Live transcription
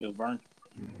Yo, Vern.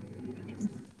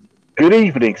 Good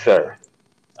evening, sir.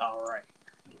 All right.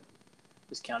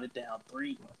 Let's count it down.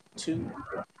 Three, two.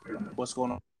 What's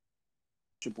going on?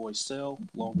 It's your boy Cell,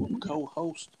 along with my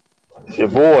co-host. It's your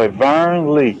boy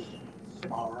Vern Lee.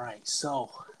 All right. So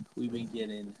we've been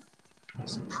getting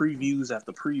some previews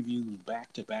after previews,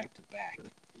 back to back to back.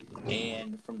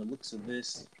 And from the looks of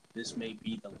this, this may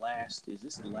be the last. Is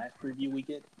this the last preview we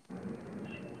get?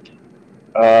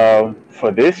 For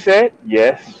this set,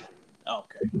 yes.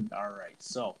 Okay. All right.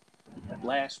 So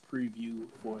last preview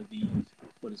for the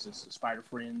what is this? The Spider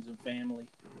Friends and Family.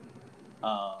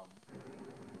 Um,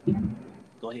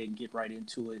 Go ahead and get right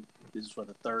into it. This is for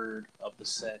the third of the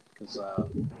set because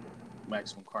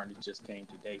Maximum Carnage just came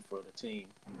today for the team.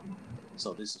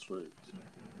 So this is for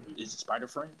is it Spider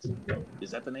Friends? Is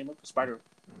that the name of the Spider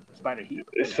Heat?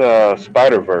 It's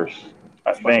Spider Verse,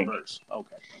 I Spider think. Verse.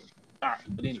 Okay. All right.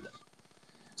 But anyway,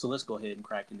 so let's go ahead and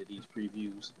crack into these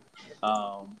previews.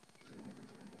 Um,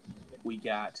 we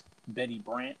got Betty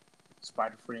Brant,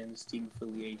 Spider Friends team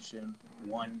affiliation,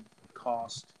 one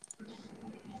cost.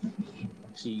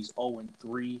 She's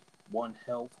 0-3, one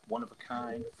health, one of a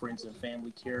kind, friends and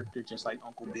family character, just like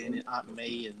Uncle Ben and Aunt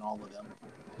May and all of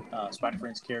them. Spider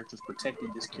Friends characters protecting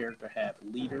this character have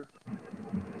leader.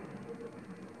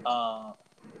 Uh,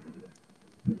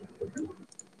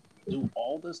 do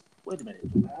all this? Wait a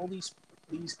minute. Do all these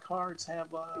cards have?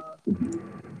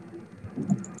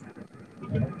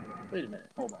 Wait a minute.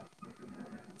 Hold on.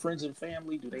 Friends and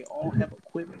family. Do they all have a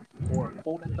quip or a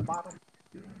quote at the bottom?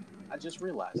 I just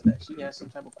realized that she has some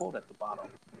type of quote at the bottom.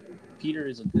 Peter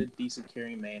is a good, decent,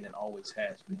 caring man and always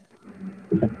has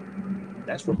been.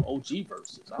 That's from OG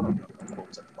verses. I don't remember no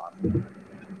quotes at the bottom.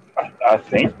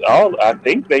 I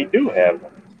think they do have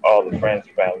them. All the friends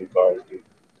and family cards do.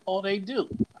 Oh, they do.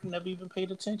 I never even paid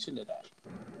attention to that.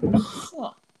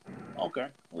 Huh. Okay,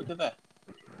 look at that.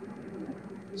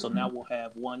 So now we'll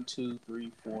have one, two,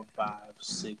 three, four, five,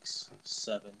 six,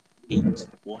 seven, eight.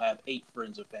 We'll have eight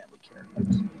friends and family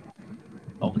characters.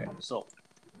 Okay, so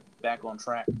back on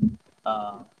track.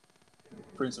 Uh,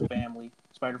 friends and family,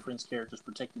 Spider Friends characters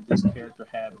protecting this character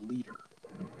have leader.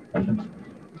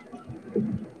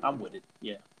 I'm with it.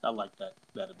 Yeah, I like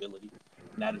that ability.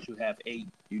 Now that you have eight,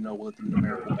 you know what the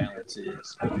numerical balance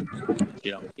is.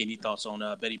 Any thoughts on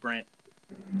Betty Brant?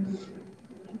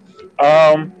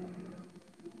 Um,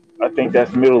 I think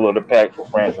that's middle of the pack for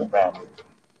friends and family,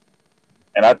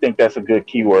 and I think that's a good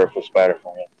keyword for Spider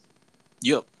Friends.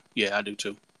 Yep. Yeah, I do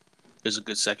too. There's a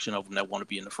good section of them that want to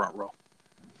be in the front row.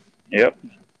 Yep.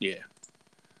 Yeah.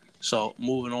 So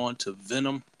moving on to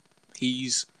Venom.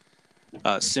 He's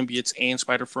symbiotes and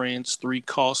spider friends. Three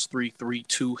cost, three,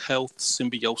 two health,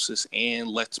 symbiosis, and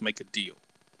let's make a deal.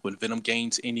 When Venom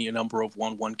gains any number of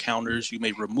 1/1 counters, you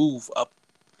may remove up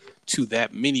to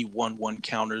that many 1/1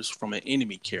 counters from an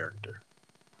enemy character.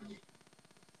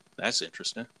 That's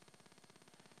interesting.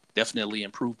 Definitely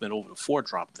improvement over the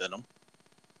 4-drop Venom.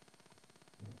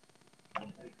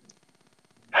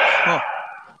 Huh.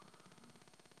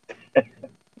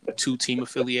 Two team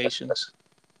affiliations.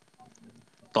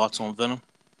 Thoughts on Venom?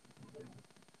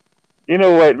 You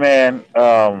know what, man?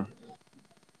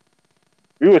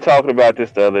 We were talking about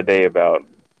this the other day about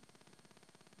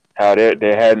how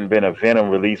there hadn't been a Venom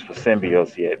release for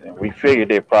Symbiotes yet, and we figured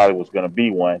there probably was going to be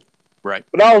one. Right.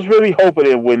 But I was really hoping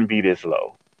it wouldn't be this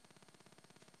low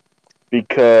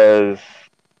because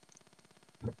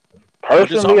But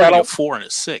it's personally, I already a don't. 4 and a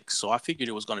 6, so I figured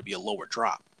it was going to be a lower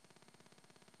drop.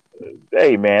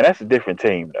 Hey, man, that's a different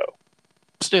team though.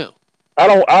 Still, I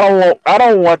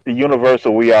don't want the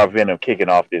Universal We Are Venom kicking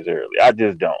off this early. I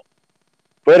just don't.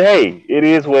 But hey, it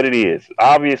is what it is.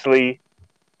 Obviously,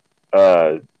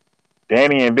 uh,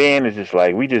 Danny and Ben is just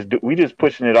like we just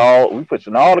pushing it all. We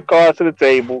pushing all the cards to the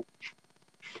table.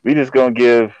 We just gonna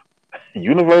give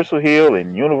Universal Heal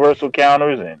and Universal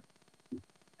counters and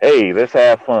hey, let's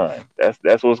have fun.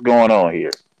 That's what's going on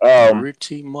here.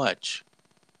 pretty much.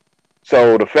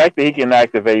 So the fact that he can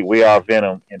activate We Are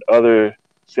Venom in other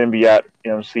symbiote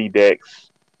MC decks,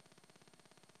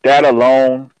 that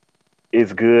alone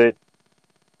is good.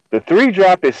 The three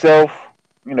drop itself,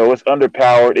 it's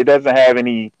underpowered. It doesn't have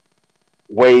any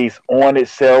ways on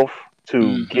itself to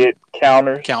Mm-hmm. get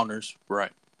counters. Counters,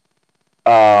 right.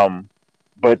 Um,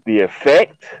 but the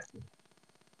effect,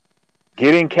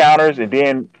 getting counters and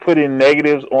then putting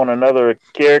negatives on another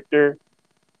character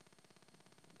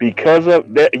because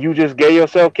of that, you just gave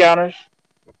yourself counters.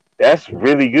 That's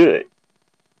really good,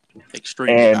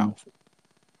 Extremely and powerful.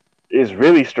 is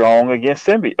really strong against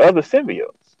other symbiotes.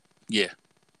 Yeah,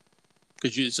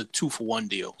 because it's a 2-for-1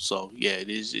 deal. So, yeah, it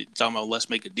is. Talking about let's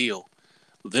make a deal.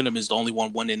 Venom is the only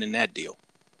one winning in that deal.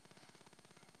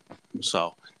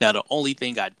 So now the only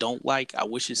thing I don't like, I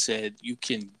wish it said you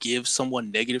can give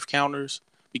someone negative counters,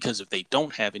 because if they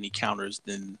don't have any counters,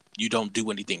 then you don't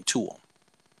do anything to them.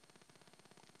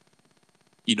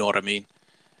 You know what I mean?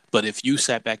 But if you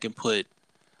sat back and put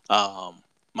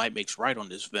Might Makes Right on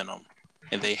this Venom,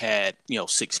 and they had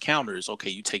 6 counters, okay,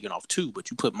 you taking off 2,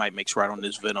 but you put Might Makes Right on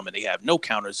this Venom, and they have no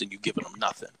counters, and you giving them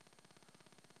nothing.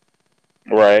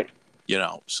 Right.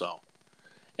 So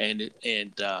and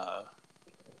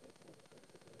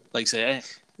like I said,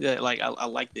 yeah, like I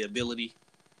like the ability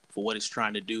for what it's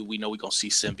trying to do. We know we're gonna see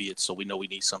symbiotes, so we know we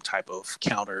need some type of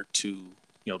counter to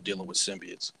dealing with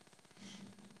symbiotes.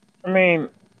 I mean,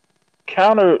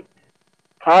 counter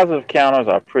positive counters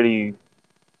are pretty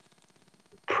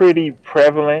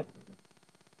prevalent.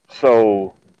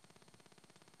 So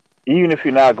even if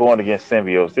you're not going against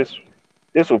symbiotes,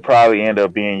 this will probably end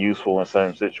up being useful in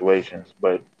certain situations.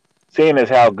 But seeing as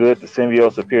how good the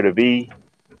symbiotes appear to be,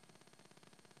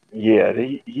 yeah,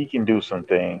 he can do some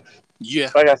things. Yeah,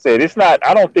 Like I said, it's not.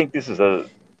 I don't think this is an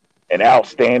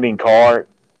outstanding card,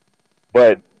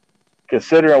 but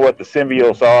considering what the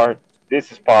symbiotes are,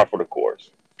 this is par for the course.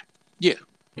 yeah,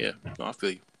 yeah. No, I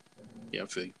feel you. Yeah, I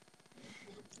feel you.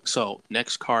 So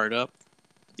next card up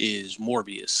is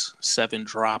Morbius, 7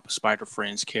 drop Spider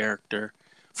Friends character,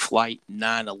 flight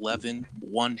 911,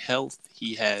 1 health.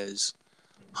 He has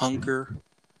hunger.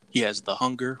 He has the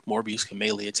hunger. Morbius can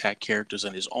melee attack characters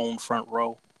in his own front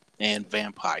row, and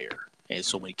vampire. And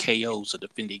so when he KOs a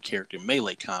defending character in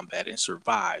melee combat and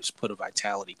survives, put a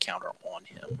vitality counter on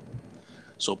him.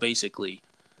 So basically,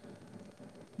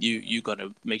 you're gonna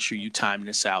make sure you time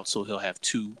this out so he'll have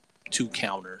two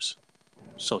counters.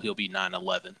 So he'll be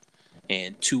 911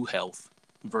 and 2 health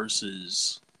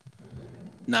versus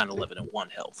 911 and 1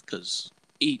 health, because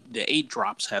the 8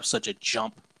 drops have such a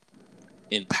jump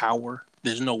in power.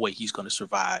 There's no way he's gonna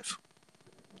survive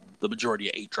the majority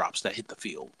of 8 drops that hit the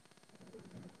field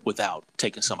without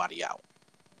taking somebody out.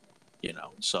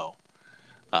 So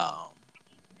um,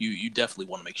 you definitely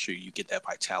want to make sure you get that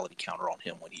vitality counter on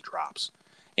him when he drops.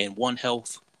 And 1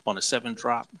 health on a 7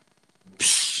 drop,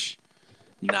 psh,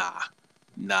 nah,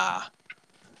 nah,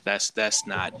 that's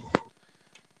not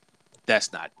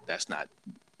that's not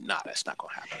nah, that's not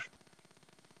gonna happen.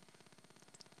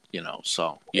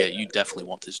 So yeah, you definitely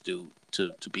want this dude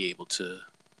to be able to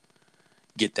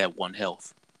get that 1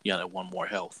 health, that one more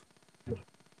health.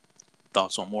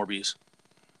 Thoughts on Morbius?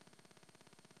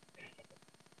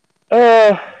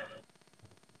 Uh,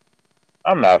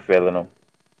 I'm not feeling them.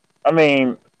 I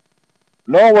mean,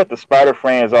 knowing what the Spider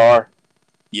Friends are,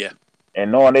 Yeah.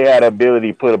 and knowing they had the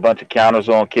ability to put a bunch of counters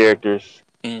on characters,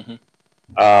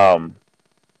 Mm-hmm. um,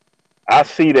 I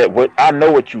see that. What I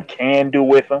know what you can do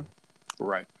with them,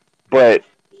 Right. but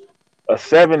a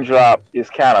 7 drop is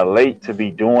kind of late to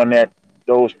be doing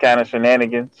those kind of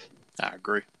shenanigans. I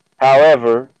agree.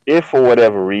 However, if for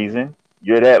whatever reason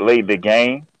you're that late in the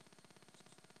game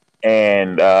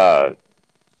and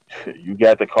you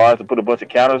got the cards to put a bunch of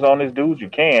counters on this dude, you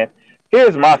can.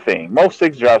 Here's my thing: most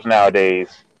 6 drops nowadays,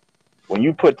 when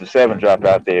you put the 7 drop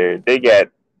out there, they got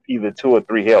either 2 or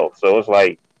 3 health. So it's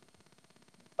like,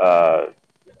 uh,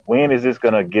 when is this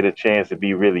gonna get a chance to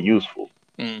be really useful?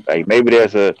 Mm-hmm. Like maybe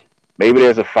there's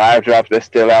a 5 drops that's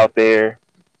still out there.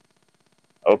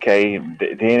 Okay,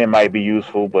 then it might be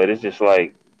useful, but it's just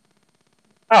like,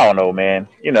 I don't know, man.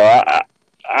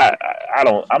 I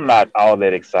don't. I'm not all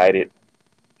that excited.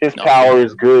 His No, I feel power you.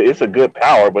 is good. It's a good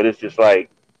power, but it's just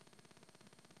like,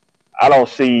 I don't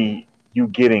see you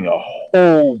getting a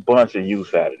whole bunch of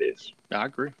use out of this. I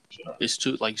agree. So, It's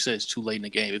too, like you said, it's too late in the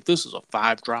game. If this is a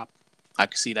 5 drop, I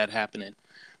could see that happening,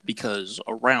 because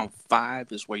around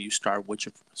 5 is where you start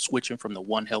switching from the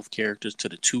 1 health characters to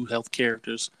the 2 health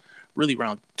characters. Really,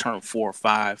 around turn 4 or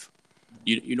 5.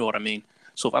 You know what I mean?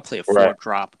 So if I play a four right.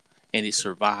 drop and it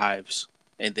survives,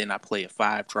 and then I play a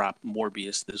 5 drop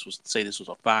Morbius, this was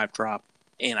a 5 drop,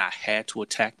 and I had to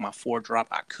attack my 4 drop,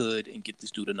 I could and get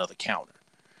this dude another counter.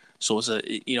 So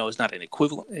it's not an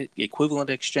equivalent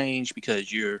exchange,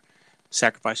 because you're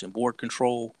sacrificing board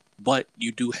control, but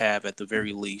you do have at the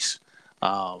very least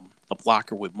a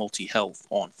blocker with multi health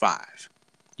on 5.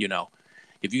 You know,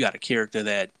 if you got a character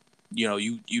that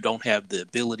you don't have the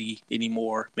ability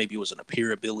anymore, maybe it was an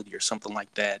appear ability or something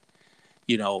like that,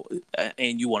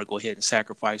 and you want to go ahead and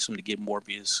sacrifice them to get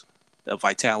Morbius a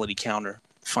vitality counter,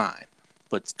 fine.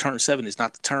 But turn 7 is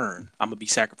not the turn I'm gonna be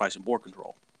sacrificing board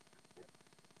control.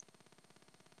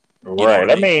 You know what I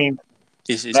Right. I mean? mean,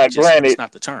 It's now just it's granted,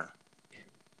 not the turn.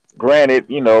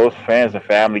 fans and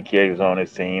family characters on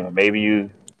this team. Maybe you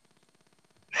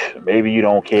don't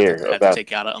Have to care have to about.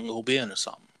 take out an Uncle Ben or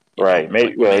something. Right. Maybe.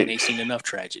 Like, my Well, man ain't seen enough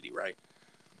tragedy, right?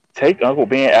 take Uncle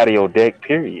Ben out of your deck.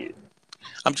 Period.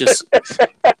 I'm just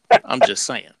I'm just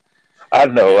saying. I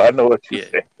Yeah, know what you yeah.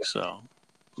 say. So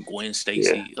Gwen Yeah,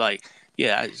 Stacy, like,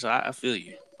 yeah. So I feel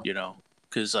you.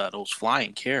 Because those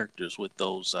flying characters with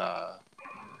those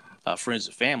friends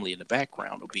and family in the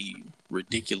background will be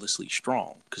ridiculously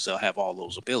strong because they'll have all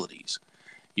those abilities.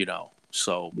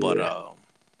 So, but yeah,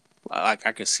 I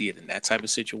can see it in that type of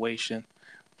situation.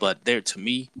 But to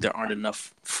me, there aren't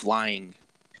enough flying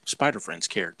Spider Friends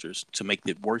characters to make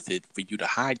it worth it for you to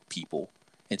hide people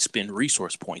and spend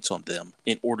resource points on them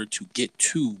in order to get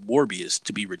to Morbius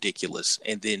to be ridiculous,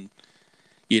 and then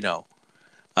you know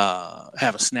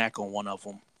have a snack on one of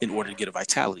them in order to get a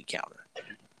vitality counter.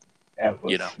 that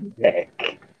was You know,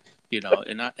 snack.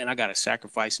 and I got to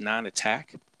sacrifice 9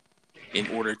 attack in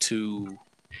order to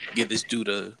give this dude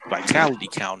a vitality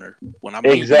counter when I may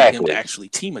need him to Exactly, actually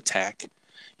team attack.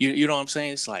 You know what I'm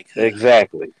saying? It's like,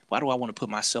 exactly. why do I want to put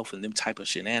myself in them type of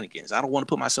shenanigans? I don't want to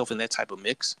put myself in that type of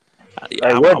mix. I, Like, I,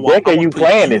 I what want deck I are want you to put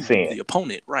playing this you, in? the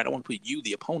opponent, right? I want to put you,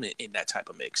 the opponent, in that type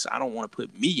of mix. I don't want to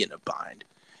put me in a bind.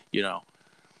 You know,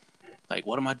 like,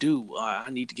 what am I do? I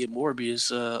need to get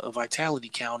Morbius a vitality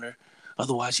counter.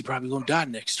 Otherwise, he probably gonna die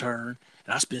next turn.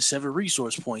 And I spent 7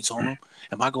 resource points on him.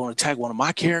 Am I going to attack one of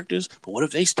my characters? But what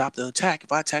if they stop the attack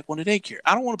if I attack one of their characters?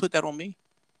 I don't want to put that on me.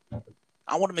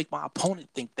 I want to make my opponent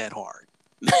think that hard.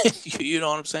 You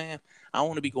know what I'm saying? I don't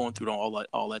want to be going through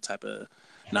all that type of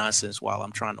nonsense while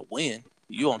I'm trying to win.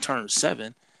 You on turn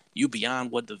 7, you beyond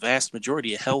what the vast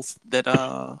majority of health that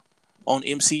on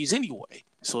MCs anyway.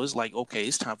 So it's like, okay,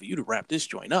 it's time for you to wrap this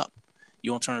joint up.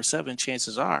 You on turn 7,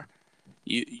 chances are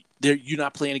you're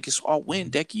not playing against all win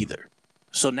deck either.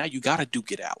 So now you gotta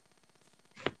duke it out.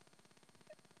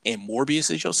 And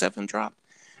Morbius is your 7 drop?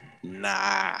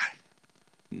 Nah.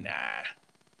 Nah.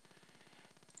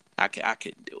 I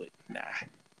couldn't do it. Nah.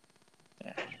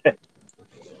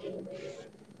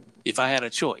 If I had a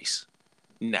choice,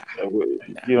 nah. Nah.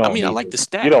 You I don't mean, I need like to.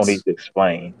 the You don't stats. need to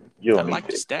explain. You I don't need like to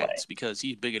the explain. stats because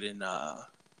he's bigger than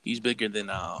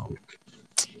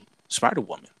Spider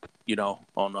Woman.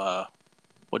 On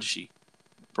what is she?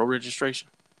 Pro registration?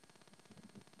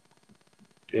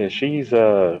 Yeah, she's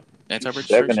Anti seven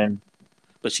registration? and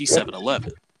But she's what?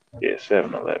 7'11". Yeah,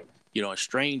 7'11". And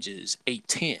Strange is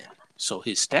 8'10". So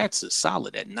his stats is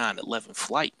solid at 9'11"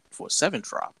 flight for a 7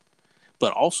 drop.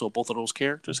 But also both of those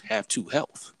characters have 2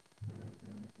 health.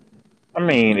 I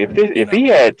mean, You if he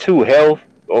know. had 2 health,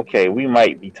 okay, we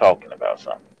might be talking about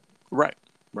something. Right.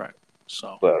 Right.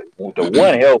 So But the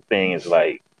 1 health thing is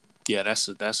like, yeah, that's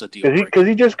a deal because breaker.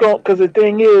 he just going because the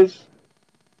thing is,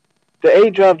 the A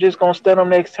drop just gonna stun him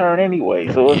next turn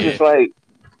anyway. So it's Yeah. just like,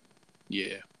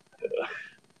 Yeah.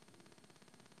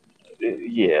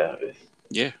 yeah,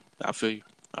 Yeah. I feel you.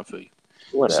 I feel you.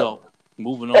 whatever. So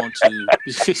moving on to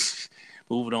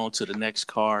moving on to the next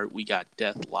card, we got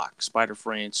Deathlock. Spider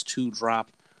Friends 2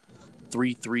 drop,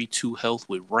 3/3 2 health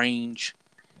with range.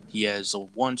 He has a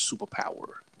 1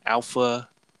 superpower. Alpha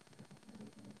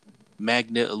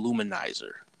Magnet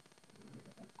Illuminizer.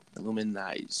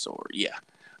 Illuminizer, yeah.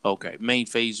 Okay. Main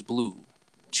phase blue.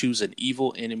 Choose an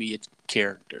evil enemy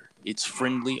character. It's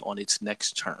friendly on its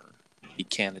next turn. It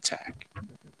can attack.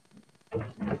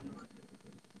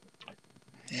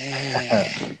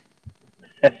 Yeah.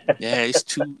 Yeah, it's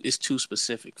too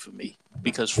specific for me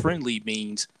because friendly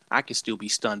means I can still be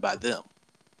stunned by them,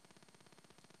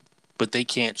 but they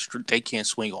can't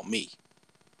swing on me.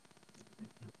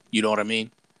 You know what I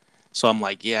mean? So I'm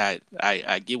like, yeah,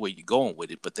 I get where you're going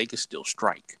with it, but they can still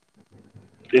strike.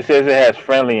 It says it has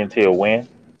friendly until when?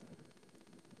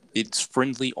 It's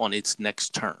friendly on its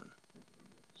next turn.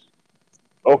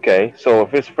 Okay, so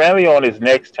if it's friendly on his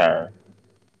next turn,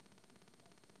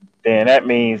 then that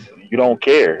means you don't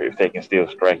care if they can still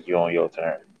strike you on your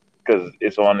turn because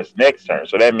it's on his next turn.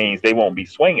 So that means they won't be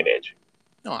swinging at you.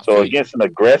 No, I So feel you. against an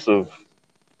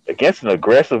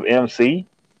aggressive MC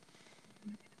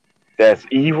that's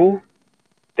evil,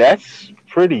 that's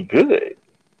pretty good.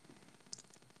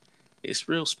 It's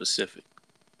real specific,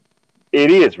 It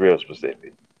is real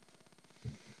specific.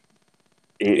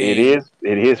 and It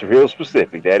is real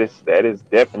specific. That is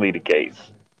definitely the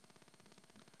case.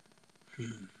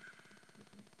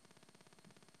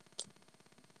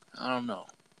 I don't know.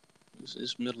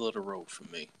 It's middle of the road for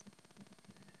me.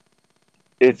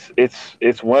 It's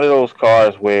one of those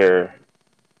cards where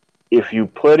if you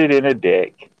put it in a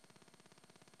deck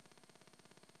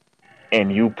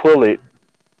and you pull it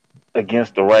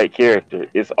against the right character,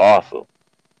 it's awesome.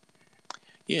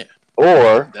 Yeah,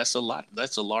 Or that's a lot.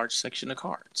 That's a large section of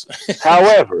cards.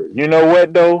 however, you know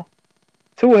what though?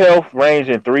 2 health, range,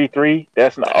 and 3/3.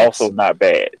 That's not, also That's not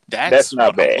bad. That's that's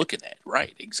not what I'm bad. looking at.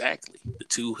 Right, exactly. The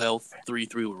 2 health,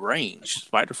 3/3 with range.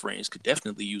 Spider Friends could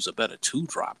definitely use a better 2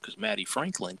 drop because Maddie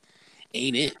Franklin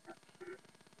ain't it.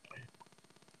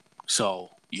 So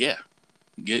yeah,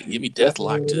 give me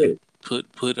Deathlock Definitely to is.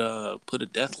 put a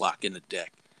Deathlock in the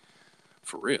deck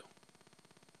for real.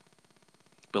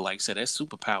 But like I said, that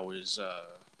superpower is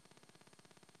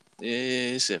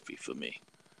iffy for me.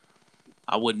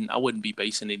 I wouldn't be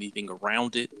basing anything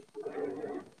around it.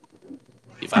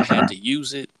 If I had to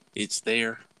use it, it's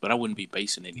there, but I wouldn't be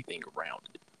basing anything around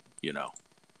it. You know.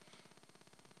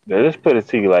 Now, just put it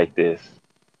to you like this: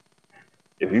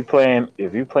 if you playing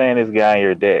this guy in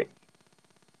your deck,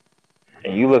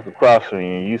 and you look across from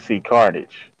you and you see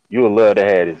Carnage, you would love to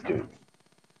have this dude.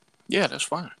 Yeah, that's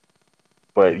fine.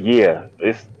 But yeah,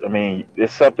 it's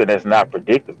something that's not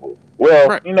predictable. Well,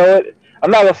 Right. you know what? I'm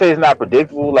not gonna say it's not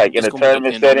predictable, like in It's a gonna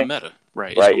tournament depend on the setting, meta.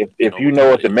 Right. It's right? gonna If depend on you what the know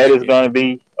what meta the is. meta is Yeah. gonna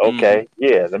be, Mm-hmm. okay,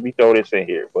 yeah, let me throw this in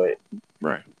here. But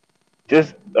Right.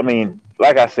 just,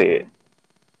 like I said,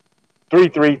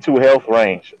 3/3 2 health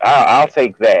range. I'll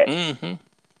take that. Mm-hmm.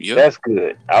 Yep. That's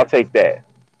good. I'll take that.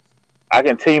 I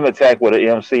can team attack with an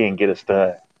MC and get a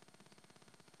stun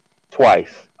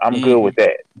twice. I'm good Mm-hmm. with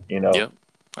that. You know. Yep.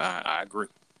 I agree.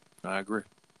 I agree.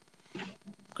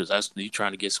 Because that's you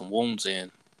trying to get some wounds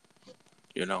in.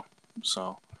 You know.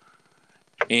 So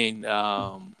and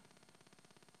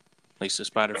like the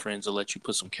Spider Friends will let you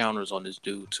put some counters on this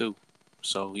dude too.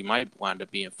 So he might wind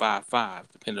up being 5/5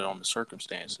 depending on the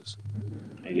circumstances.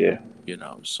 Yeah. You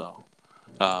know.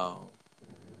 Uh,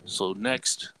 so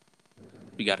next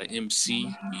we got an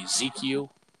MC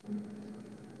Ezekiel.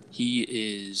 He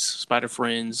is Spider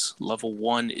Friends level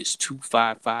 1 is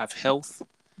 255 health.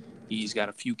 He's got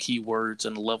a few keywords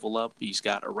in the level up. He's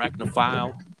got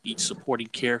Arachnophile. Each supporting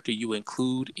character you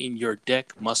include in your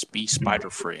deck must be Spider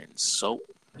Friends. So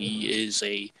he is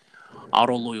a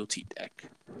auto loyalty deck.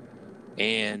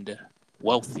 And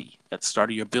Wealthy at the start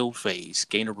of your build phase,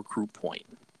 gain a recruit point.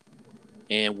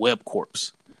 And Web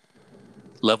Corpse,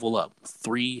 level up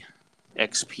 3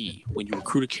 XP. When you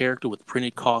recruit a character with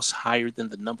printed costs higher than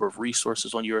the number of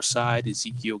resources on your side,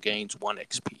 Ezekiel gains 1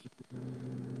 XP.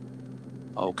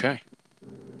 Okay.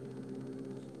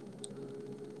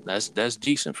 That's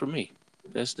decent for me.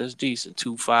 That's decent.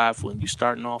 2/5 when you're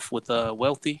starting off with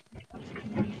Wealthy.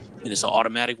 And it's an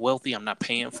automatic Wealthy. I'm not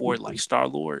paying for it like Star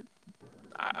Lord.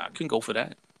 I can go for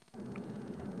that.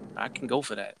 I can go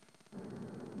for that.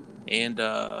 And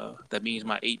that means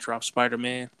my 8-drop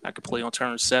Spider-Man I could play on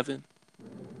turn 7.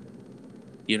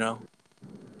 You know,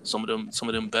 some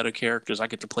of them better characters I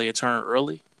get to play a turn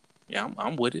early. Yeah,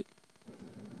 I'm with it.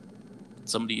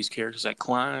 Some of these characters that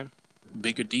climb,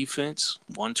 bigger defense,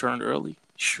 1 turn early.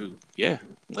 Shoot, yeah,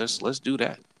 let's do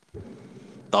that.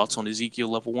 Thoughts on Ezekiel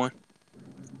level 1?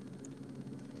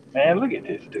 Man, look at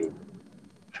this dude.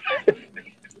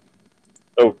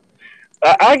 Oh,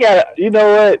 I got. You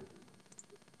know what?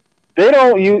 They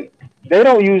don't you. They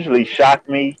don't usually shock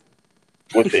me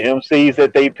with the MCs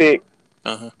that they pick.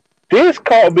 Uh-huh. This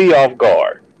caught me off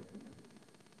guard.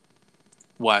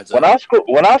 Why is When that?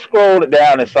 I scrolled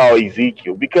down and saw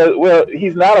Ezekiel, because well,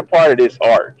 he's not a part of this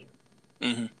arc,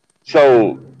 Mm-hmm.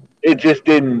 so it just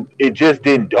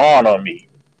didn't dawn on me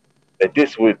that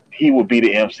this would he would be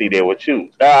the MC they would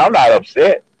choose. Now I'm not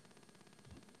upset.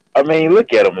 I mean,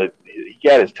 look at him. He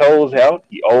got his toes out.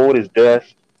 He old as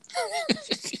dust.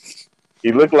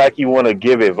 He looked like he want to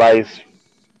give advice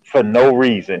for no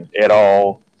reason at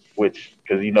all, which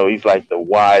because he's like the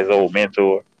wise old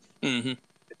mentor. Mm-hmm.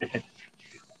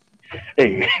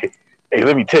 Hey, hey,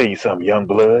 let me tell you something, young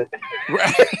blood.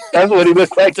 Right. That's what he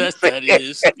looked like. He said, that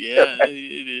is. Yeah,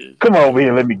 it is. "Come over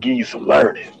here, let me give you some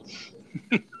learnings."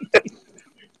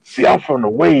 See, I'm from the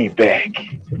way back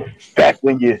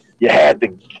when you had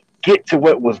to get to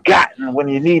what was gotten when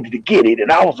you needed to get it, and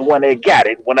I was the one that got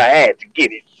it when I had to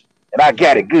get it, and I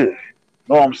got it good.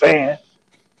 Know what I'm saying?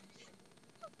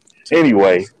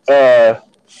 Anyway, I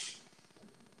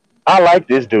like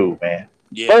this dude, man.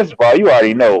 Yeah, First of all, you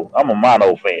already know I'm a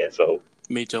Mono fan, so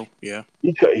me too. Yeah.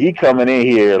 he coming in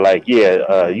here like,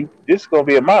 yeah, you this is gonna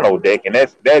be a Mono deck, and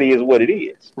that is what it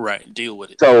is. Right. Deal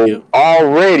with it. Yep. So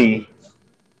already,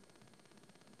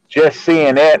 just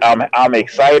seeing that, I'm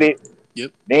excited.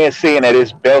 Yep. Then seeing that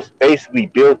it's basically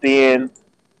built in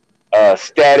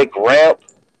static ramp,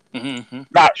 Mm-hmm.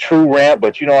 not true ramp,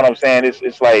 but you know what I'm saying.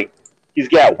 It's like he's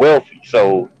got wealthy,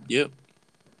 so Yep.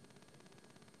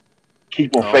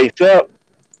 keep him Oh, face up.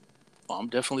 I'm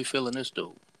definitely feeling this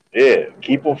dude. Yeah,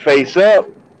 keep him face up.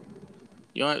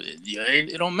 You know,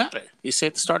 it don't matter. It's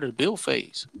at the start of the build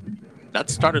phase, not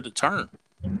the start of the turn.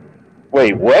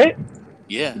 Wait, what?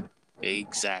 Yeah,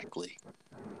 exactly.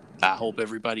 I hope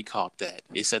everybody caught that.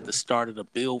 It's at the start of the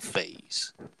build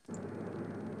phase.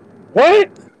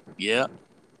 What? Yeah,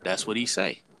 that's what he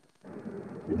say.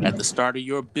 At the start of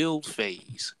your build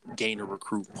phase, gain a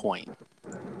recruit point.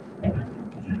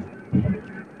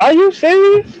 Are you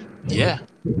serious? Yeah,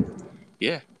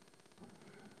 yeah.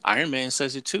 Iron Man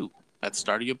says it too. At the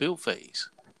start of your build phase.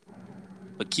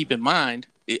 But keep in mind,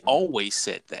 it always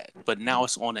said that. But now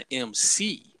it's on an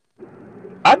MC.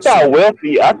 I thought So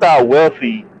wealthy. I thought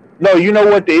wealthy. No, you know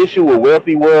what the issue with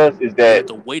wealthy was is you that had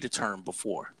to wait a turn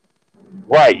before.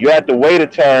 right. You have to wait a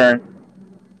turn.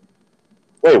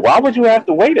 Wait, why would you have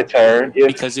to wait a turn if?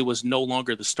 Because it was no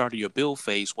longer the start of your build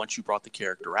phase once you brought the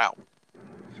character out.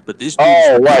 But this dude is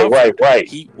Oh, right, right, recovered. right.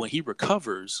 He when he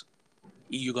recovers,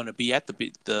 you're gonna be at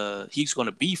the he's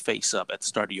gonna be face up at the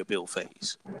start of your build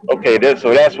phase. Okay,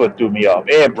 so that's what threw me off.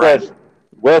 And Right. plus,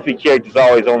 wealthy characters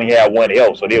always only have one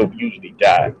health, so they'll usually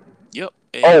die. Yep.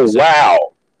 Oh Exactly.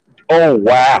 wow. Oh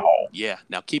wow. Yeah.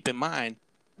 Now keep in mind,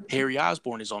 Harry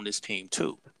Osborn is on this team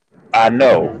too. I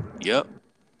know. Yep.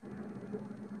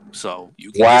 So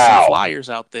you can get some Wow. flyers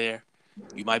out there.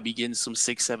 You might be getting some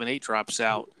 6, 7, 8 drops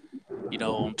out,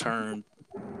 on turn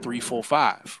 3, 4,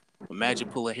 5. Imagine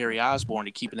pulling Harry Osborn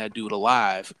and keeping that dude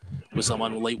alive with some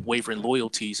unwavering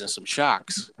loyalties and some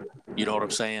shocks. You know what I'm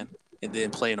saying? And then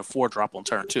playing a 4 drop on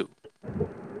turn 2.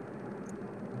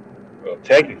 Well,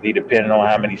 technically, depending on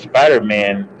how many spider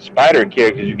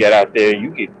characters you get out there,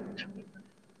 you get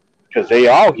because they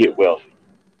all get wealthy.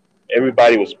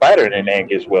 Everybody with spider in their name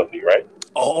gets wealthy, right?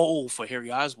 Oh, for Harry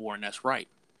Osborn, that's right.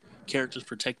 Characters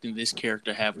protecting this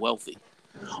character have wealthy.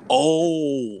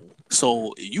 Oh,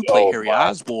 so you play Oh Harry my!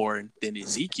 Osborn, then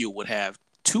Ezekiel would have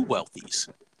 2 wealthies.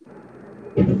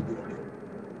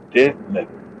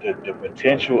 The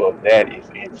potential of that is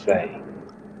insane.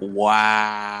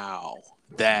 Wow,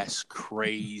 that's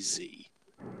crazy.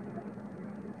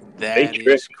 They That is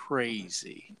tripping.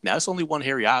 crazy. Now it's only one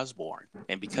Harry Osborn,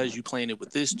 and because you playing it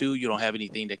with this dude, you don't have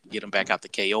anything that can get him back out the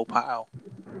KO pile.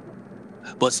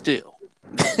 But still,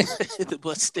 but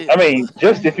I still, mean,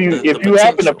 just if you the if you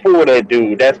happen to potential, pull that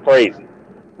dude, that's crazy.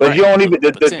 But you right? don't even.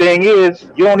 The The thing potential.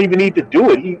 is, you don't even need to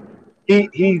do it.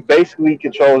 He basically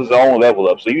controls his own level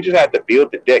up. So you just have to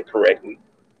build the deck correctly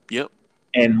Yep,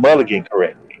 and mulligan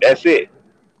correctly. That's it.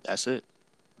 that's it.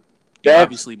 You That's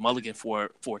obviously mulligan for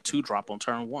a 2 drop on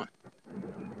turn 1.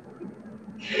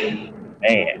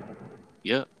 man.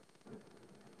 Yep,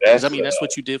 because I That's mean that's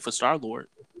what you did for Star Lord.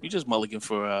 You just mulligan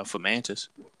for Mantis.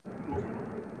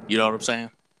 You know what I'm saying?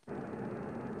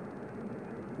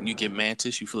 You get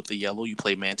Mantis, you flip the yellow, you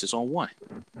play Mantis on 1.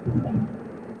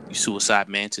 You suicide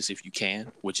Mantis if you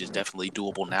can, which is definitely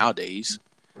doable nowadays.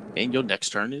 And your next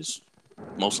turn is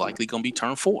most likely going to be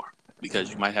turn 4 because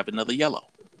you might have another yellow.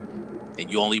 And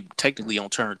you only technically on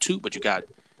turn 2, but you got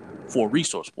 4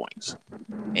 resource points.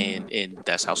 And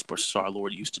that's how Star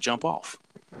Lord used to jump off.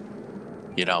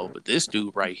 But this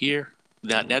dude right here,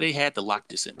 now they had to lock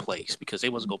this in place because they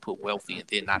wasn't going to put wealthy and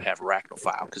then not have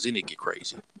Arachnophile because then it'd get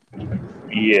crazy.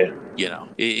 yeah.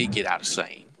 It get out of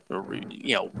sane.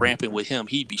 Ramping with him,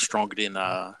 he'd be stronger than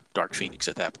Dark Phoenix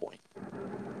at that point.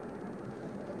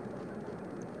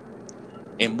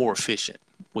 And more efficient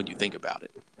when you think about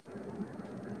it.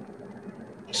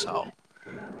 So,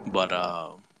 but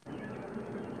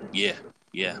yeah,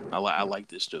 I like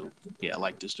this dude. Yeah, I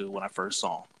like this dude when I first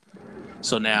saw him.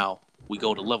 So now we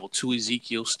go to level 2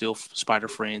 Ezekiel, still Spider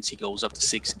Friends. He goes up to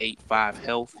 685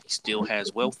 health. He still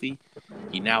has wealthy.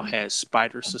 He now has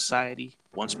Spider Society.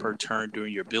 Once per turn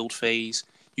during your build phase,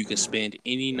 you can spend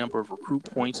any number of recruit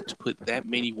points to put that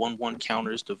many 1/1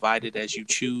 counters divided as you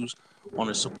choose on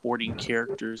a supporting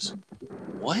characters.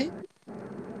 What?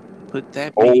 Put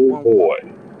that many Oh 1/1 boy.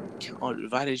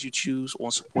 divided as you choose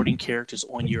on supporting characters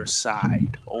on your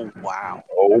side. Oh wow.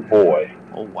 Oh boy.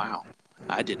 Oh wow.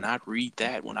 I did not read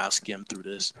that when I skimmed through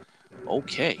this.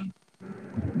 Okay.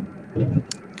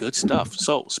 Good stuff.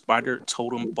 So, Spider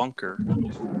Totem Bunker.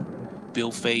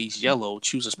 Build phase yellow.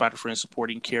 Choose a Spider Friend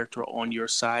supporting character on your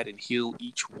side and heal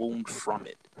each wound from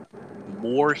it.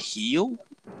 More heal?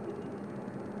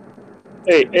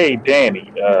 Hey,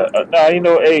 Danny. Now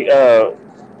hey,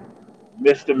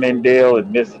 Mr. Mendel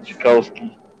and Mr.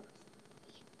 Chakosky.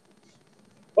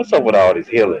 What's up with all this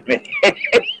healing, man?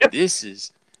 This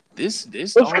is this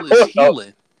What's all this going on?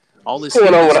 healing. All What's this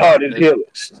going on healing with all this healing?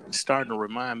 starting to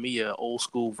remind me of old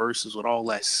school verses with all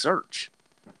that search.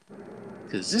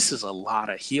 Because this is a lot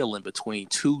of healing between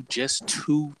just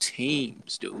two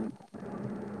teams, dude.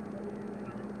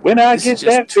 When I This is get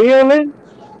just that feeling,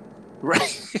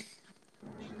 right.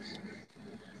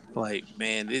 Like,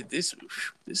 man, this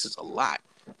is a lot.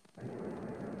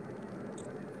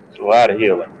 It's a lot of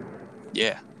healing.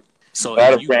 Yeah. So if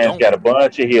Spider you Friends don't, got a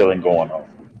bunch of healing going on.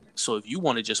 so if you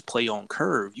want to just play on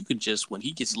curve, you can just when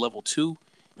he gets level 2,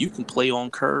 you can play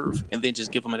on curve and then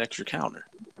just give him an extra counter.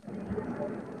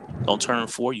 On turn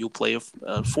 4, you'll play a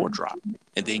 4-drop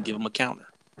and then give him a counter.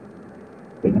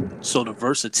 So the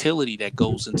versatility that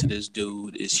goes into this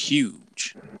dude is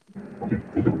huge.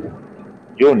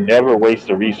 You'll never waste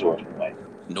a resource point.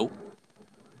 Nope,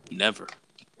 never.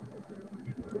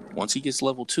 Once he gets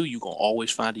level 2, you're going to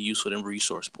always find a use for them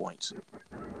resource points.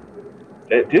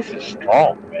 This is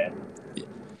strong, man.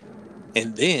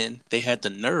 And then they had the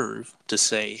nerve to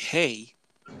say, hey,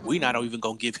 we're not even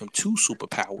going to give him 2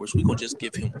 superpowers. We're going to just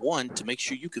give him 1 to make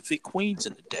sure you can fit queens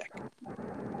in the deck.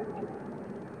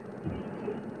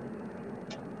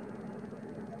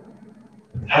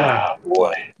 Ah,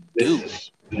 boy. Dude.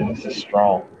 This is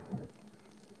strong.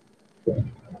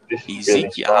 This is really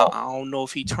Ezekiel, strong. I don't know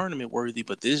if he tournament worthy,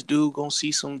 but this dude gonna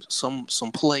see some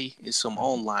play in some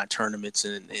online tournaments,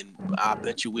 and I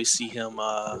bet you we see him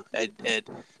at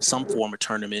some form of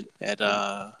tournament at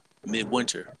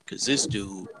midwinter, because this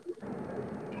dude,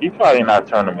 He's probably not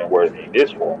tournament worthy in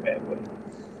this format, but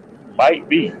might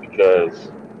be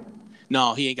because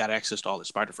no, he ain't got access to all his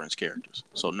Spider Friends characters.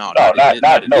 So not this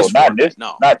format.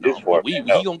 format.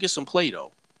 He gonna get some play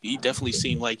though. He definitely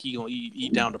seemed like he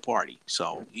down to party.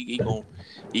 So he gonna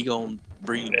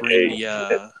bring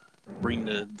the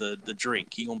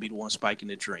drink. He gonna be the one spiking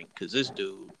the drink, because this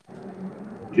dude.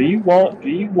 Do you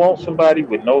want somebody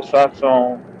with no socks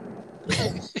on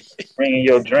bringing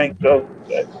your drink though?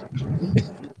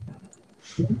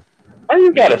 Why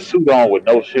you got a suit on with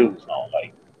no shoes on?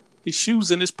 Like his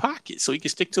shoes in his pocket so he can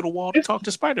stick to the wall to talk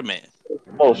to Spider-Man.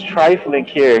 Most trifling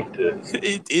character.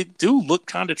 It do look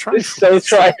kind of trifling. It's so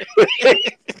trifling.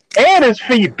 And his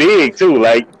feet big too.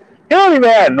 Like he don't even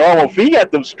have normal feet. He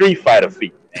got them Street Fighter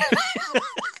feet.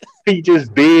 Feet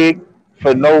just big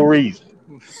for no reason.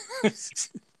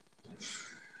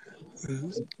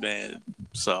 Man,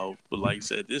 so but like I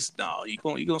said, you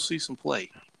gonna see some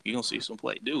play. You gonna see some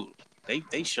play, dude.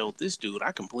 They showed this dude.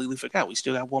 I completely forgot. We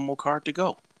still got one more card to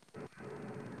go.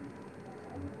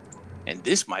 And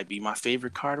this might be my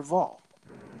favorite card of all.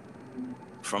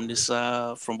 From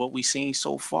what we've seen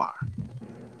so far.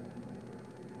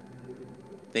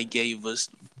 They gave us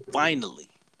finally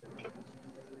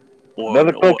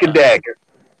another cloak and dagger.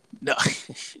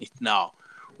 No.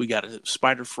 We got a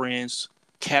Spider Friends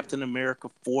Captain America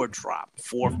 4-drop,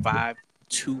 4/5,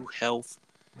 2 health,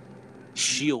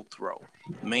 shield throw.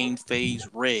 Main phase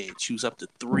red. Choose up to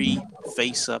 3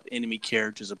 face-up enemy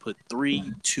characters and put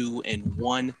 3, 2, and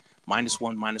 1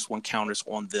 -1/-1 counters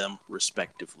on them,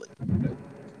 respectively.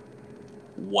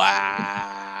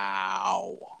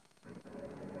 Wow.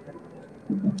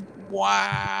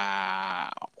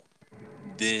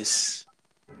 This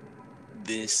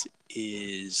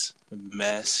is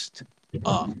messed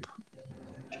up.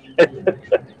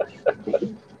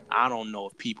 I don't know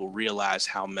if people realize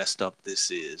how messed up this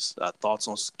is. Thoughts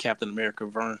on Captain America,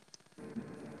 Vern?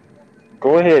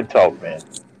 Go ahead and talk, man.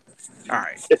 All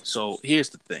right. So here's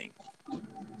the thing.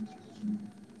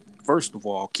 First of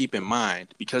all, keep in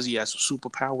mind, because he has a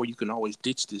superpower, you can always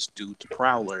ditch this dude to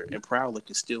Prowler, and Prowler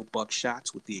can still buck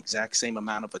shots with the exact same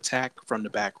amount of attack from the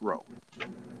back row.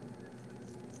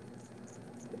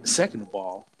 Second of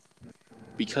all,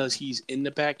 because he's in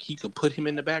the back, he can put him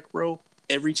in the back row.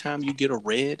 Every time you get a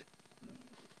red,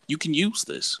 you can use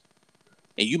this.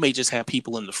 And you may just have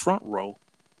people in the front row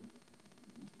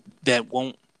that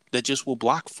just will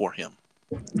block for him.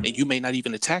 And you may not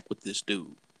even attack with this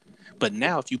dude. But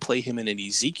now if you play him in an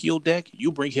Ezekiel deck,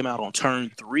 you bring him out on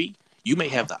turn 3, you may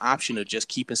have the option of just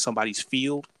keeping somebody's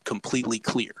field completely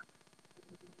clear.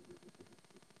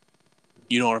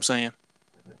 You know what I'm saying?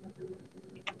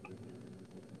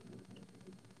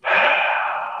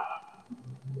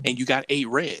 And you got 8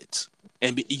 reds.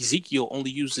 And Ezekiel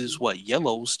only uses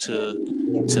yellows to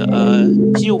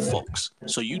heal folks.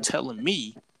 So you telling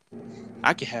me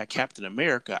I can have Captain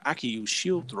America, I can use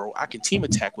shield throw, I can team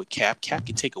attack with Cap, Cap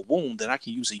can take a wound, then I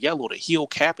can use a yellow to heal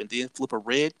Cap and then flip a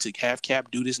red to have Cap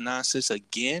do this nonsense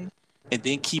again and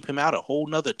then keep him out a whole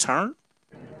nother turn?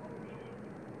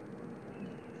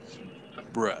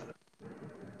 Bruh.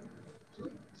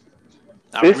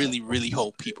 I really, really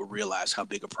hope people realize how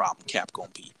big a problem Cap gonna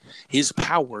be. His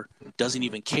power doesn't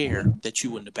even care that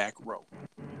you in the back row.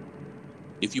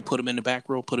 If you put him in the back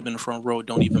row, put him in the front row, it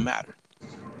don't even matter.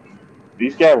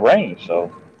 He's got range,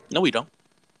 so. No, he don't.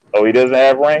 Oh, he doesn't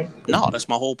have range? No, that's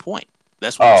my whole point.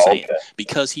 That's what I'm saying. Okay.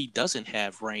 Because he doesn't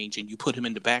have range and you put him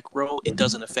in the back row, it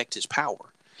doesn't affect his power.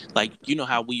 Like, you know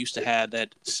how we used to have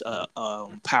that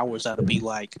powers that would be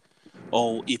like,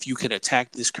 oh, if you can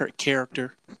attack this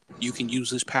character, you can use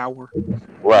this power.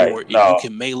 Right. Or if you No.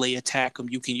 can melee attack him,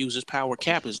 you can use his power.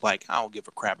 Cap is like, I don't give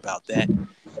a crap about that.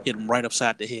 Hit him right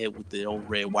upside the head with the old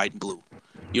red, white, and blue.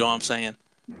 You know what I'm saying?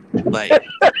 Like,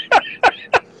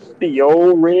 The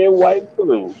old red, white,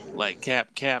 blue.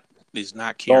 Cap is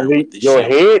not Gonna caring be, what this your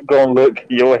shit. head gonna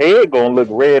look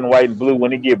red and white and blue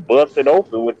when it get busted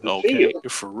open with the Okay,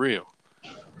 shield. for real.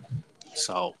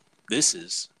 So this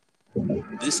is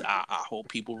this. I hope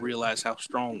people realize how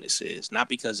strong this is. Not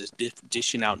because it's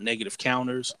dishing out negative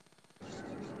counters.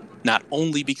 Not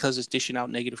only because it's dishing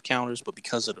out negative counters, but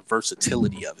because of the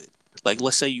versatility of it. Like,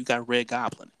 let's say you got Red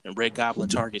Goblin, and Red Goblin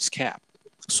targets Cap.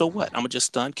 So what? I'm gonna just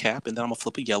stun Cap, and then I'm gonna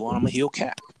flip a yellow, and I'm gonna heal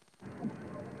Cap.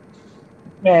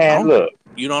 Man, look.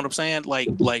 You know what I'm saying? Like,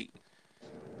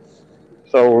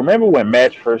 So remember when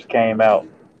Match first came out,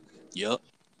 yep,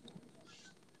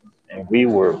 and we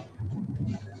were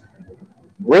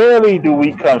rarely do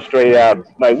we come straight out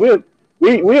like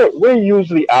we're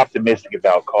usually optimistic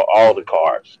about all the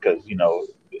cars because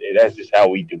that's just how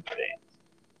we do things.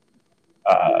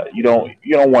 You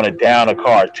don't want to down a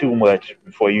car too much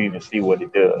before you even see what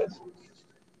it does.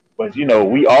 But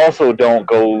we also don't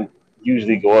go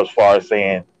usually go as far as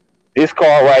saying this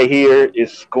car right here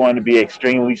is going to be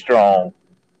extremely strong.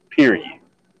 Period.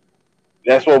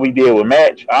 That's what we did with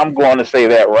Match. I'm going to say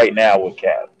that right now with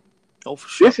Cap. oh for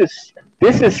sure,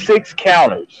 This is 6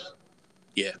 counters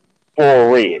yeah,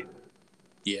 for red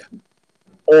yeah,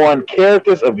 on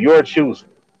characters of your choosing,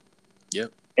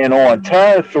 yep. and on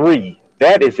turn 3,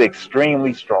 that is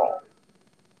extremely strong.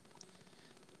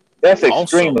 That's Also,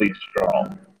 extremely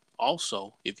strong.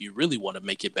 if you really want to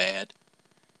make it bad,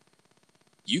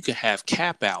 you can have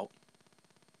Cap out,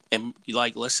 and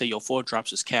like, let's say your 4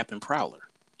 drops is Cap and Prowler.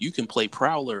 You can play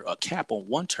Prowler a Cap on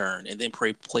one turn, and then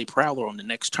play Prowler on the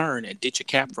next turn, and ditch a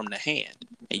Cap from the hand,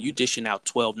 and you dishing out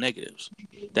 12 negatives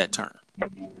that turn.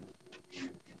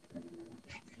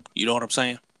 You know what I'm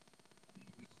saying?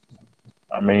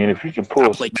 I mean, if you can I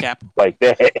pull play Cap. like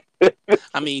that,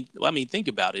 Think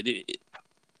about it.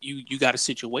 You got a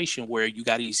situation where you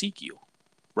got Ezekiel,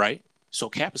 right? So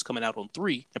Cap is coming out on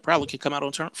 3, and Prowler can come out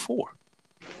on turn 4,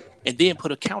 and then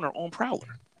put a counter on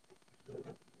Prowler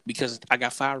because I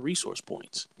got 5 resource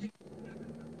points.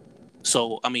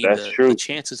 So that's the true.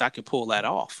 chances I can pull that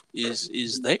off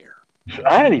is there.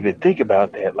 I didn't even think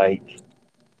about that. Like,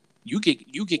 You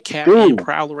get Cap and dude,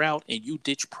 Prowler out, and you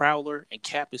ditch Prowler, and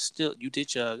Cap is still you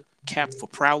ditch a Cap for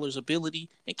Prowler's ability,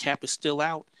 and Cap is still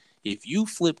out. If you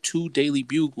flip 2 Daily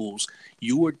Bugles,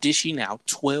 you are dishing out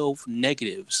 12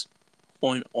 negatives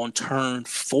on turn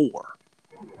 4.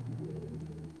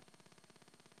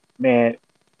 man,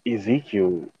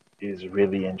 Ezekiel is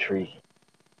really intriguing.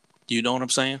 Do you know what I'm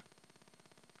saying?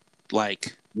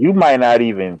 Like, You might not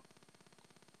even.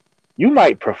 You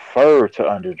might prefer to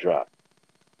underdrop.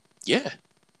 yeah,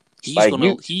 Like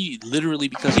you, he literally,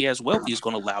 because he has wealth, he's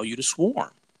gonna allow you to swarm.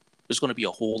 It's gonna be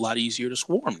a whole lot easier to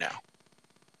swarm now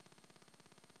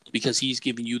because he's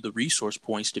giving you the resource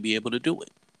points to be able to do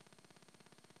it.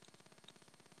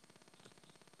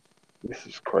 this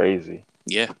is crazy,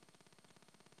 Yeah,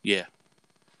 yeah,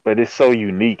 but it's so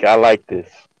unique. I like this.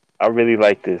 I really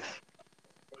like this.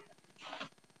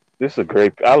 This is a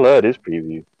great. I love this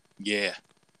preview. yeah,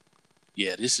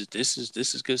 yeah. This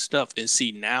is good stuff. And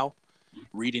see, now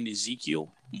reading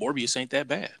Ezekiel, Morbius ain't that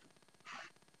bad.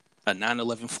 A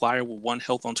 9/11 flyer with 1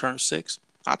 health on turn 6.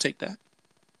 I'll take that.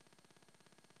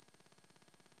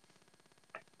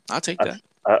 I'll take I, that.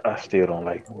 I still don't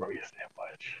like Warriors that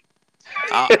much.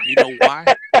 You know why?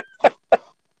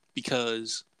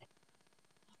 Because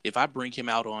if I bring him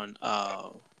out on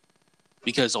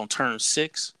because on turn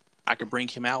 6 I could bring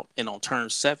him out, and on turn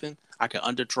 7 I can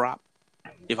underdrop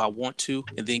if I want to,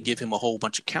 and then give him a whole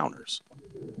bunch of counters,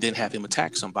 then have him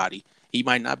attack somebody. He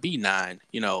might not be 9/11.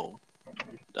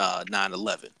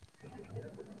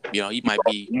 He might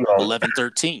be You know,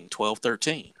 11/13,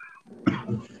 12/13.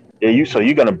 yeah.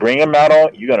 You're gonna bring him out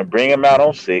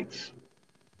on 6.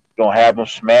 You're gonna have him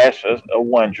smash a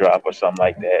 1 drop or something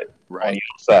like that on Right, your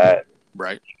side.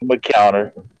 right. Give him a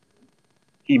counter.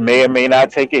 He may or may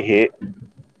not take a hit.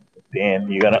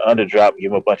 Then you're gonna underdrop,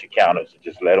 give him a bunch of counters, and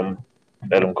just let him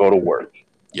go to work.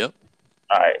 Yep,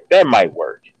 All right, that might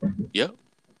work. yep.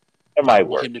 That I might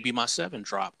want work. him to be my 7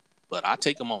 drop, but I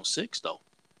take him on 6 though.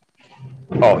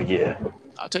 Oh yeah,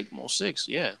 I'll take him on 6.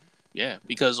 Yeah, yeah.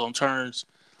 Because on turns,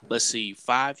 let's see,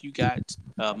 5 you got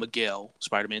Miguel,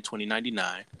 Spider-Man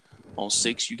 2099. On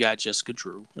 6 you got Jessica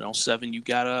Drew, and on 7 you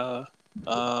got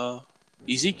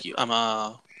Ezekiel. I'm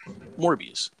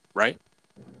Morbius, right?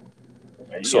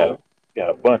 man, you got So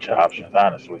a bunch of options,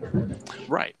 honestly.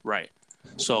 right, right.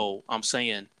 So I'm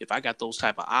saying if I got those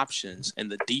type of options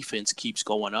and the defense keeps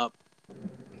going up,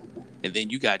 and then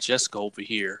you got Jessica over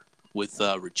here with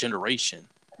regeneration,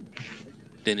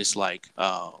 then it's like,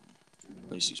 let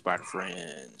me see, Spider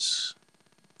Friends.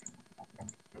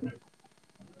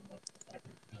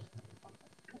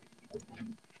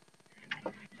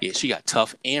 Yeah, she got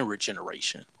tough and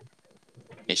regeneration,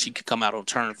 and she could come out on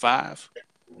turn 5.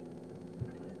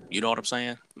 You know what I'm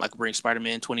saying? I could bring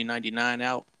Spider-Man 2099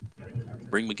 out,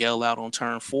 bring Miguel out on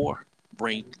turn 4,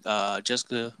 bring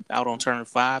Jessica out on turn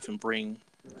 5, and bring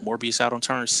Morbius out on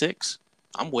turn 6.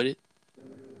 I'm with it.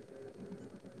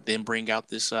 Then bring out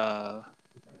this the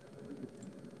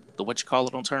what you call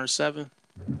it on turn 7,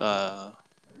 uh,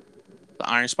 the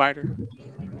Iron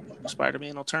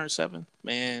Spider-Man on turn 7.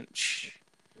 Man,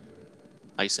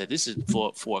 like I said, this is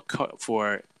for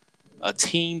a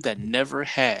team that never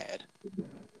had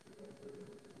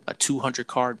a 200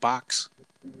 card box.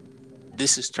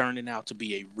 This is turning out to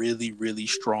be a really, really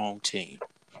strong team.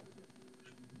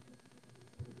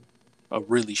 A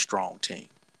really strong team.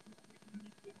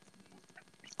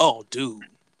 Oh, dude.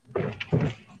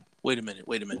 Wait a minute.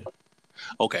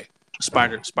 Okay.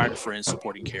 Spider Friend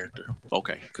supporting character.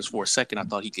 Okay. Because for a second I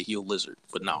thought he could heal Lizard.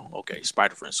 But no. Okay.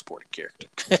 Spider Friend supporting character.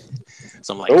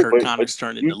 So I'm like, Oh, Kurt but Connors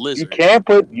turned into you Lizard. can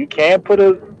put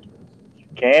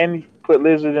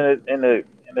Lizard in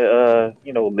the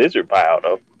Lizard pile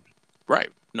though. Right.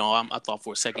 No, I thought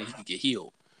for a second he could get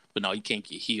healed. But no, he can't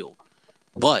get healed.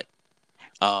 But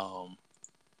um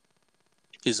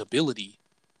his ability,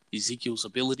 Ezekiel's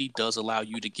ability, does allow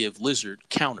you to give Lizard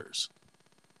counters.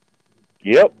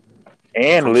 Yep,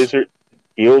 and From Lizard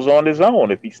heals on his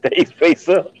own if he stays face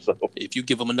up. So if you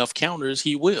give him enough counters,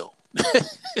 he will.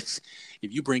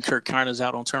 If you bring Kirk Connors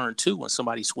out on turn 2 when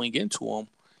somebody swing into him,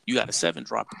 you got a 7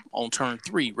 drop on turn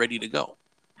 3 ready to go.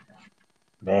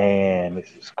 man, this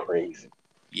is crazy.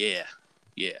 Yeah,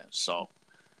 yeah. So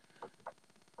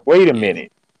Wait a yeah,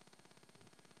 minute.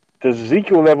 Does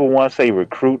Ezekiel level 1 say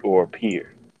recruit or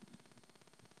appear?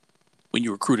 when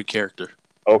you recruit a character,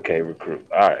 Okay, recruit.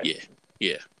 All right. yeah,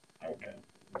 yeah, Okay.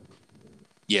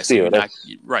 yeah. So Still, you're not that's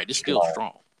right. It's still strong.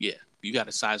 strong. Yeah, you got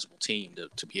a sizable team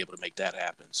to be able to make that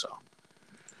happen. So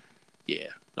yeah,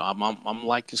 no, I'm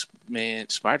like this man.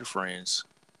 Spider Friends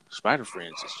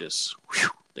is just whew,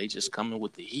 they just coming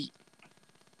with the heat.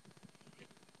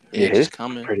 Yeah, They're just it's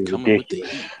coming pretty coming with the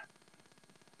ridiculous. heat.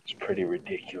 It's pretty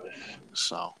ridiculous.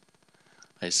 So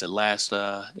like I said,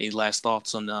 any last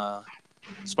thoughts on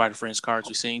Spider Friends cards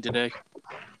we're seeing today?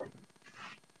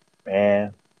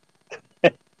 Man,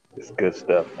 it's good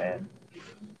stuff, man.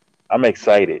 I'm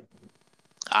excited.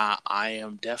 I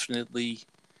am definitely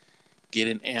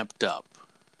getting amped up.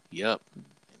 Yep.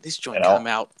 This joint And I come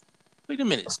out. Wait a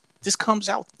minute. This comes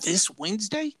out this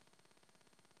Wednesday?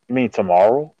 You mean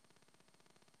tomorrow?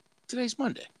 Today's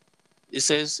Monday. It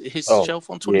says it hits the Oh, shelf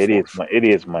on yeah, it is. 24th. It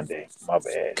is Monday. My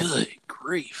bad. Good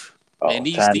grief. Man,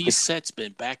 Oh, these sets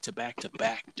been back to back to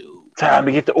back, dude. time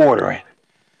to get the ordering.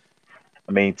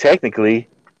 I mean, technically,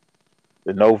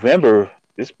 the November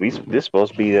this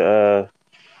supposed to be the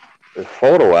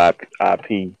photo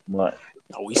IP month.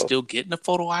 Are we So still getting a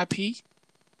photo IP?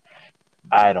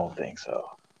 I don't think so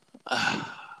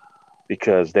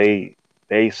because they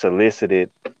solicited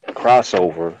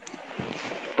crossover,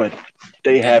 but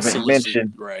they and then haven't solicit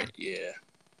mentioned. right, yeah.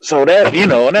 So that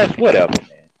and that's whatever,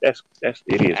 man. That's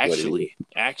it is what it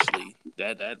Actually,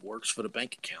 that works for the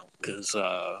bank account because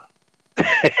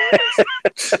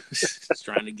it's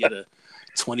trying to get a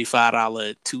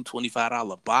 $25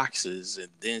 $25 boxes and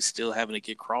then still having to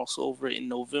get crossover in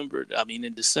November. I mean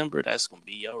in December, that's gonna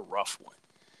be a rough one.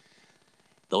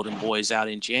 Throw them boys out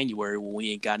in January when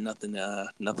we ain't got nothing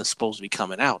supposed to be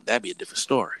coming out. That'd be a different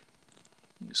story.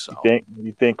 So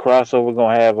you think crossover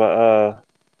gonna have a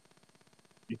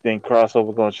you think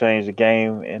crossover gonna change the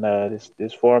game in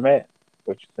this format?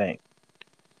 What you think?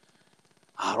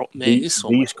 I don't man, Be- there's so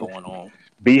much Beast going on.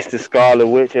 Beast and Scarlet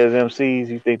Witch as MCs.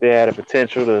 You think they had a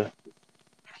potential to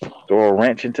throw a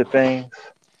wrench into things?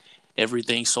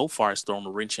 Everything so far is throwing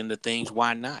a wrench into things.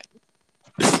 Why not?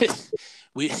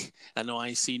 we I know I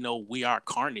ain't see no We Are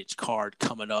Carnage card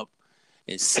coming up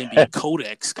and Symbiote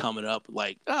Codex coming up.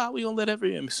 Like, we gonna let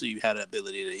every MC have the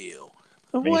ability to heal.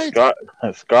 I mean, What?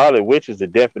 Scarlet Witch is the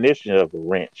definition of a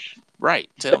wrench. Right.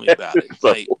 Tell me about it. So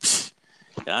Like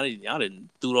y'all didn't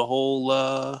threw the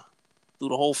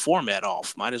whole format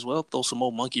off. Might as well throw some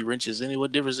more monkey wrenches in it.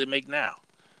 What difference it make now?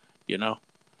 You know?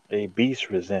 a Beast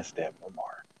resents that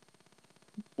remark.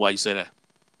 Why you say that?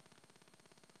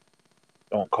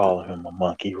 Don't call him a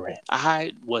monkey wrench.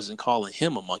 I wasn't calling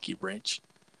him a monkey wrench.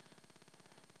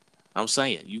 I'm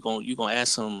saying you gonna add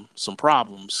some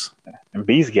problems. And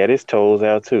Beast got his toes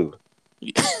out too.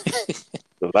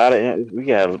 A lot of we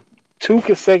got 2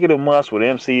 consecutive months with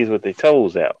MCs with their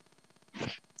toes out.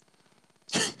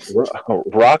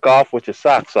 Rock off with your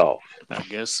socks off. I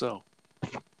guess so,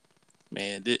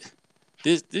 man.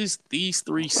 These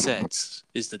three sets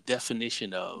is the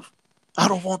definition of I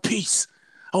don't want peace.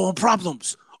 I want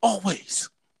problems always.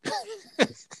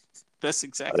 That's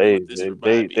exactly They what this they remind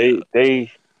they me they, of.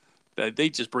 they That they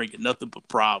just bring nothing but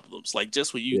problems. Like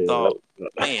just when you yeah. thought,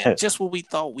 man, just when we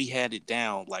thought we had it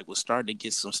down, like we're starting to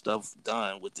get some stuff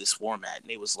done with this format,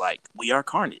 and it was like, we are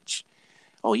Carnage.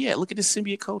 Oh yeah, look at this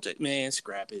symbiote coach. Man,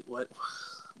 scrap it. What?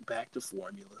 Back to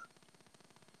formula.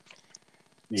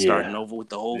 Starting Yeah. over with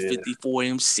the whole Yeah. 54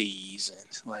 MCs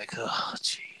and like, oh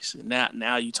jeez.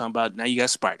 Now you talking about now you got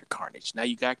Spider Carnage. Now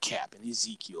you got Cap and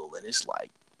Ezekiel, and it's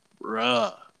like,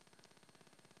 bruh.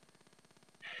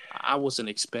 I wasn't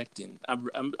expecting. I'm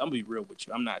gonna be real with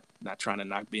you. I'm not trying to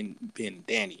knock Ben and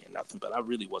Danny or nothing, but I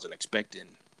really wasn't expecting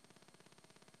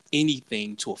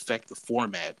anything to affect the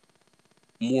format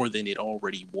more than it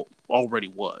already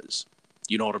was.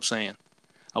 You know what I'm saying?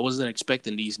 I wasn't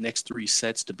expecting these next three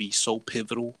sets to be so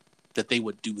pivotal that they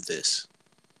would do this.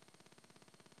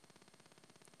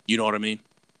 You know what I mean?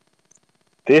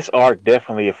 This arc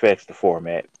definitely affects the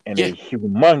format in Yeah, a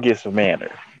humongous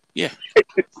manner. yeah.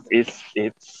 It's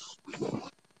And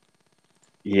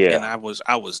yeah.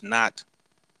 I was not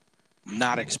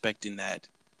expecting that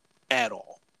at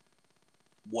all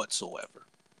whatsoever.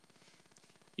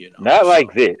 You know, Not like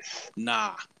so this.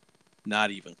 nah,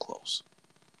 not even close.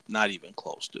 Not even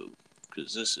close, dude.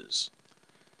 Because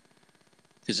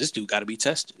this dude got to be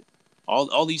tested.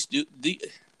 All these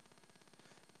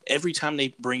every time they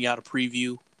bring out a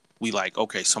preview, we like,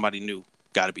 okay, somebody new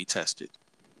got to be tested.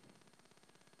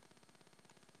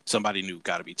 Somebody new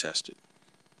got to be tested.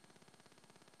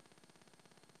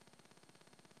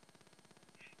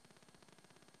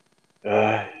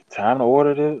 Time to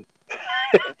order the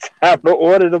time to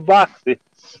order the boxes.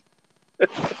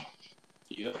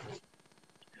 Yep.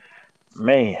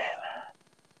 Man,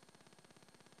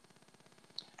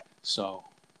 So,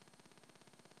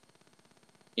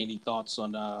 any thoughts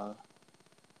on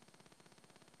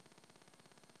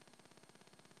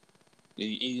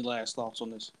any last thoughts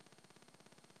on this?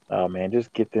 oh man,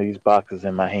 just get these boxes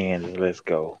in my hands and let's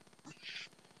go.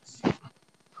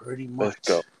 Pretty Let's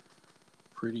go. much.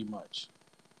 Pretty much.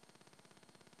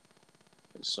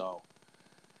 So,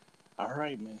 all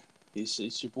right, man. It's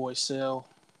your boy Cell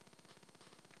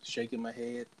shaking my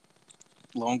head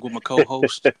along with my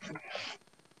co-host.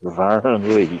 Vern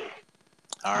Lee.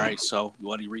 All right, so you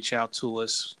want to reach out to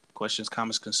us, questions,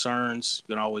 comments, concerns,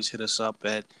 you can always hit us up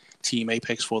at Team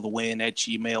Apex for the win at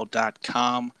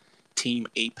gmail.com. Team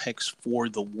Apex for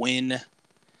the win.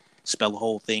 Spell the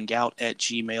whole thing out at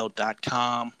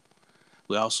gmail.com.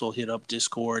 We also hit up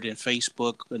Discord and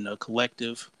Facebook in the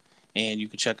collective. And you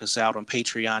can check us out on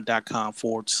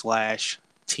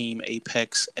patreon.com/Team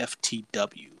Apex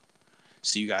FTW.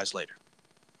 See you guys later.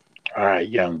 All right,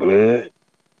 young blood.